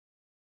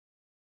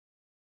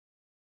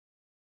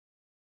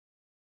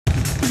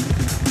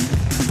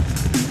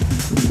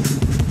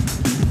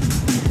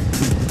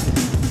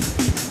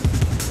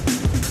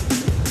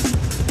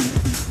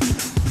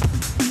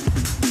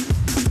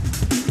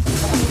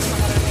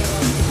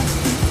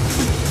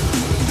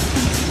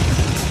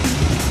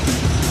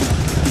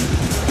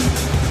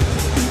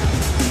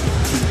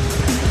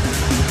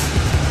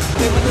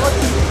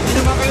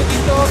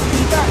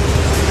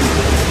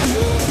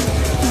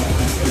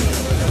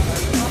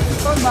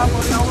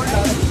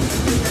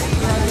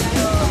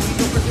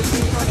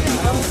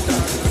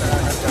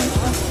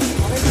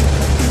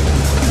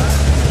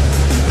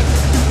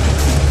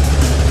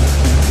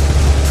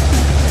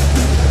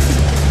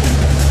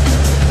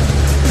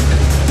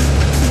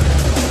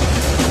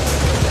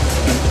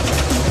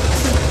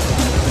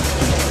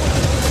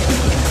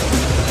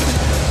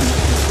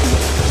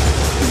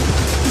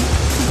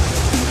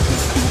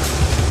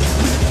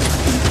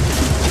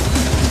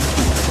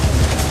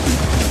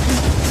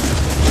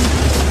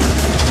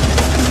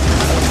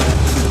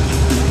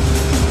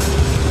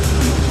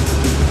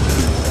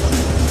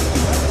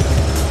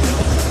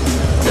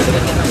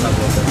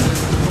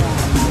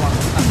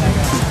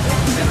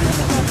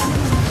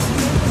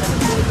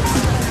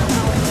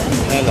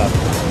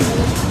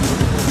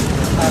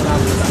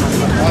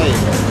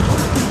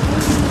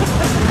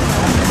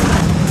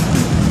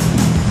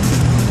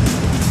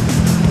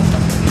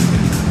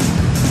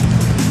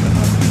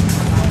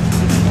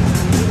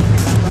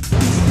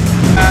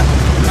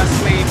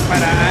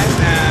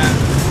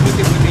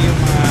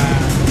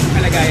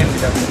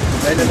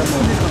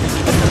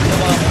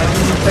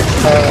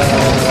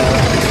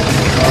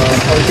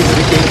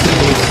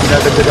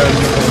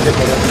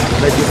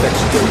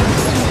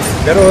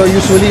Pero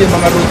usually yung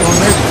mga root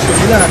owners, gusto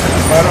nila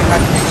parang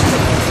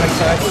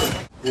nagsabi.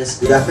 Yes,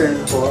 good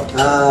afternoon po.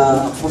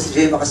 Ako si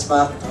Jay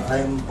Makaspak.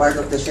 I'm part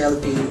of the Shell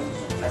team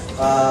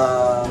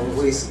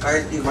who is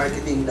currently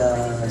marketing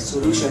the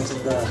solutions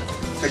of the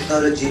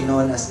technology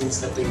known as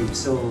Instapave.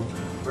 So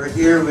we're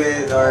here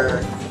with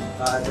our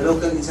the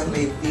local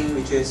Instapave team,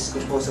 which is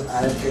composed of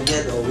ALLAN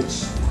CANEDO,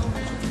 which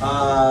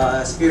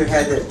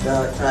spearheaded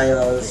the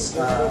trials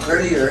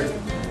earlier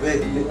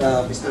with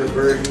Mr.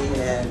 Bernie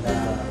and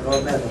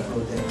Rommel of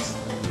Roadex.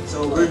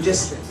 So we're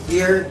just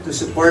here to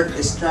support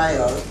this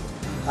trial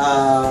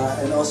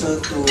and also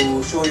to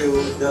show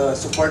you the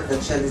support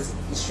that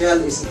Shell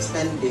is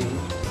extending.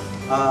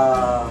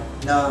 All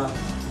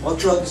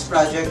throughout this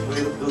project,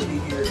 we'll be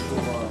here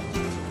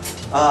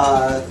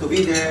to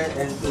be there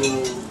and to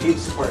give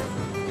support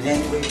in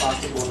any way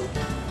possible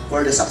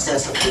for the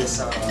success of this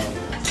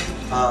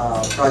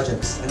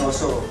projects and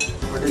also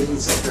for the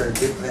needs of their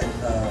different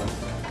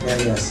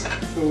areas.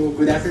 So,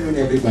 good afternoon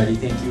everybody.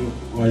 Thank you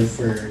all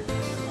for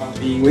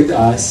being with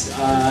us.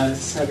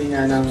 Sabi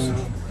nga ng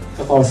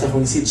kakausa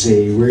kong si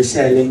Jay, we're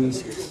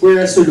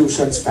a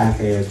solutions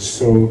package.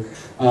 So,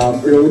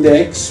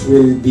 Roadex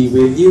will be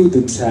with you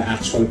dun sa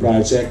actual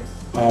project.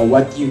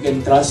 What you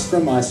can trust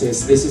from us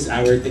is this is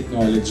our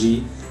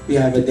technology. We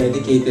have a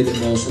dedicated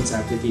emulsions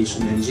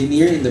application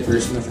engineer in the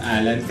person of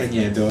ALLAN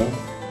CANEDO.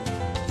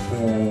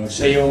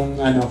 Siya yung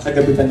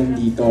kagabi pa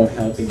nandito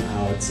helping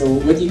out. So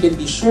what you can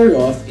be sure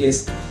of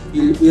is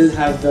you will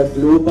have the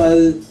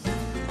global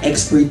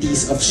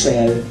expertise of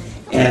Shell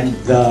and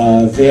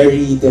the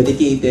very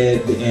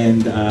dedicated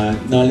and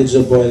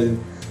knowledgeable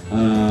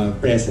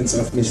presence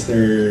of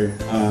Mr.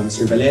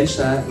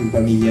 Valencia, yung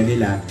pamilya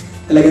nila.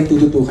 Talagang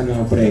tututukan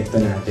ng mga proyekto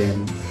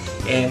natin.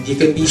 And you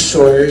can be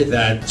sure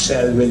that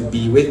Shell will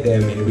be with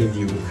them and with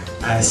you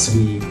as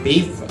we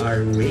pave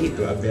our way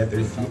to a better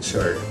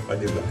future. O,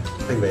 diba?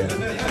 Diba yan?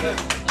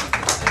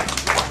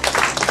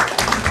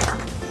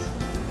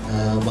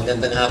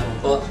 Magandang hapon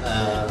po.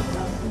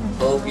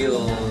 Hope you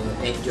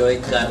enjoyed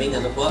coming.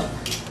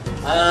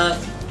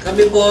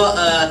 Kami po,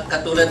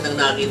 katulad ng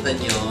nakita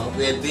nyo,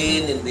 we have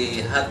been in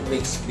the hot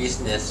mix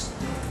business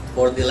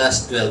for the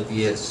last 12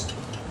 years.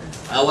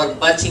 Our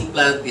batching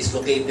plant is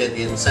located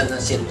in San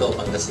Jacinto,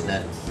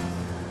 Pangasinan.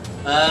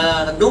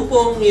 Nung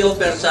pong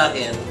i-offer sa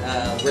akin,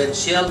 when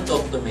Shell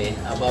talked to me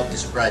about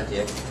this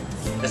project,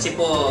 kasi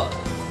po,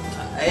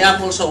 I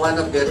am also one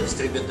of their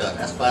distributor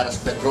as far as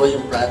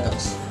petroleum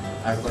products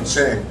are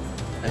concerned.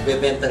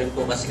 Nagbebenta rin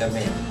po kasi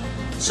kami.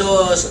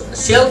 So,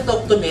 Shell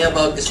talked to me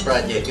about this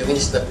project, yung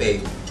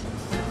Instapave.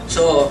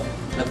 So,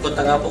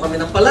 nagpunta nga po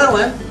kami ng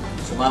Palawan,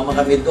 sumama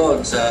kami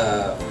doon sa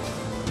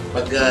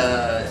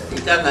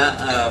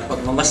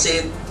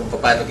pagmamasid kung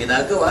paano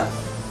ginagawa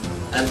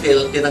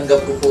until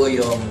tinanggap ko po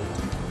yung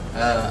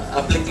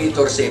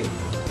applicatorship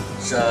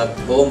sa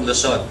buong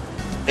Luzon.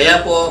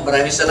 Kaya po,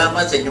 maraming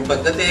salamat sa inyong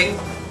pagdating.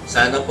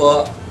 Sana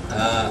po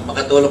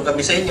makatulong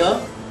kami sa inyo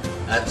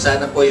at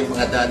sana po yung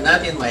mga daan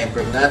natin,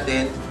 ma-improve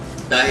natin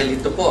dahil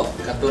ito po,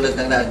 katulad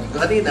ng narinig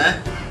ko kanina,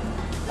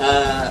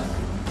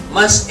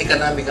 mas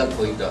economical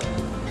po ito.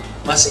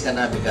 Mas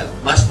economical.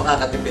 Mas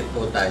makakatipid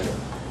po tayo.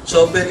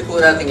 So, pwede po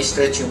natin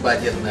i-stretch yung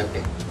budget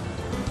natin.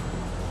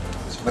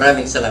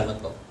 Maraming salamat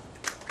po.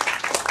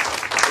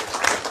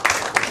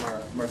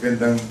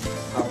 Magandang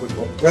hapon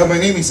po. Well, my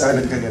name is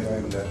ALLAN CANEDO.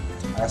 I'm the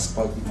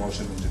asphalt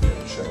emulsion engineer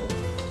of Shell.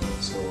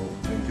 So,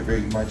 thank you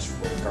very much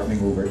for coming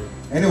over.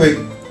 Anyway,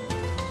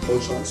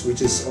 emulsions,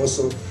 which is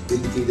also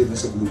indicated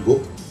as a blue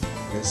book,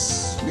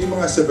 yes, may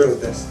mga several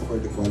tests for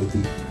the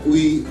quality.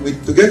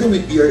 Together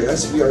with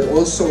BRS, we are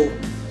also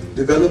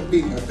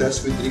developing a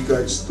test with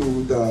regards to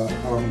the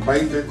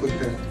binder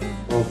content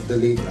of the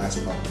laid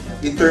asphalt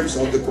in terms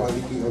of the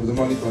quality of the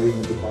monitoring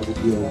of the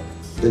quality of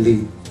the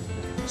laid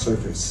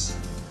surface.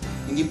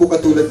 Hindi po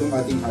katulad ng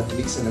ating hot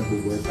mix na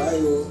nag-work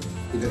tayo,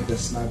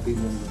 pinatest natin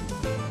yung...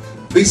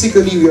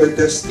 Basically, we are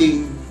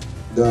testing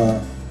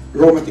the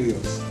raw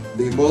materials,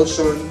 the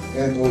emulsion,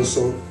 and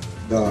also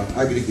the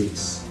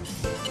aggregates.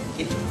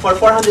 For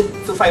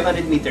 400 to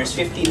 500 meters,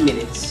 15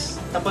 minutes.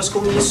 Tapos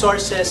kung yung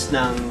sources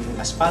ng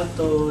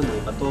asfalto, ng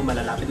bato,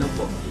 malalapit lang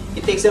po,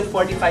 it takes them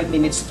 45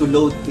 minutes to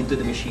load into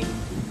the machine.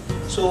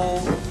 So,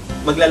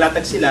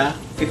 maglalatag sila,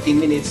 15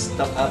 minutes,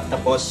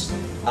 tapos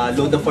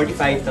load ng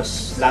 45,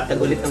 tapos latag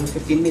ulit ng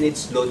 15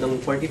 minutes, load ng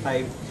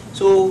 45.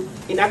 So,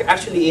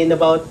 actually, in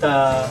about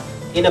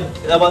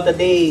a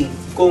day,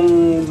 kung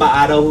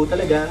maaraw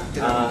talaga,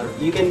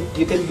 you can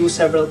do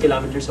several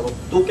kilometers, about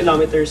 2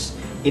 kilometers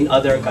in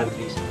other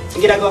countries.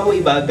 Yung ginagawa ko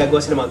iba,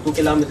 gagawa sila mga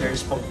 2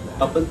 kilometers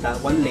papunta,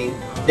 1 lane,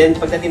 then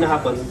pagdating ng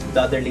hapon,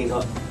 the other lane.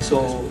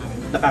 So,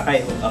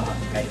 nakakaya ko.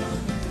 Kaya.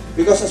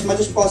 Because as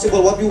much as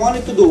possible, what we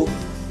wanted to do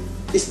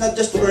is not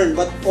just to earn,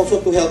 but also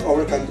to help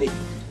our country.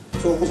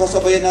 So, kung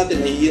sasabayan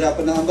natin,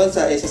 nahihirapan na ang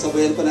bansa,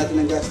 sasabayan pa natin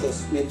ng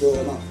gastos. Medyo,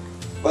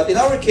 But in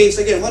our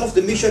case, again, one of the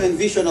mission and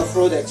vision of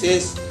Roadex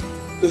is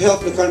to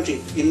help the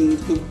country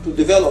to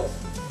develop.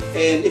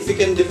 And if we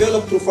can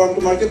develop through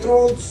farm-to-market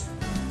roads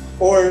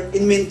or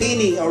in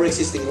maintaining our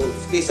existing roads.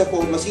 Kaysa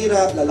po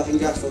masira,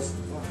 lalaking gastos.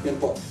 Yan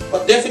po.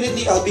 But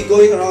definitely, I'll be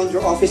going around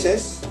your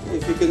offices.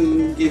 If you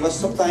can give us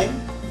some time,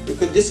 we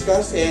could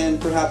discuss and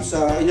perhaps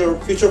in your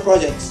future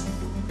projects,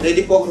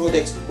 ready po ang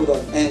Roadex to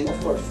on. And of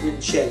course,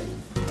 with Shell.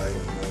 I'm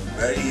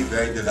very,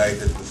 very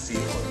delighted to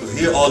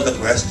hear all the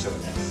questions.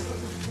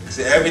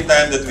 Kasi every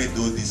time that we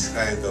do this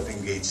kind of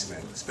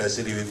engagement,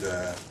 especially with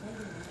the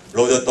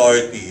road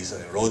authorities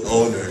and road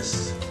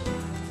owners,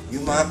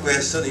 yung mga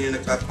question yung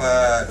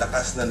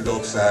nagpapalakas ng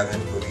loob sa akin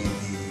to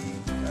really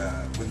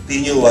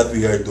continue what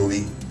we are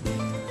doing.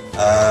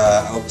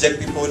 Ang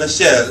objective po na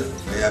Shell,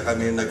 kaya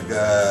kami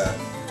nag-decide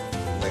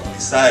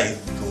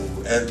to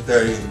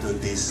enter into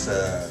this.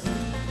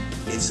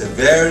 It's a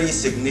very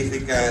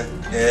significant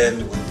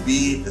and would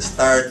be the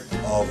start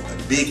of a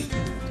big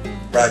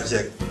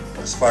project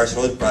as far as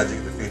road project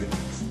in the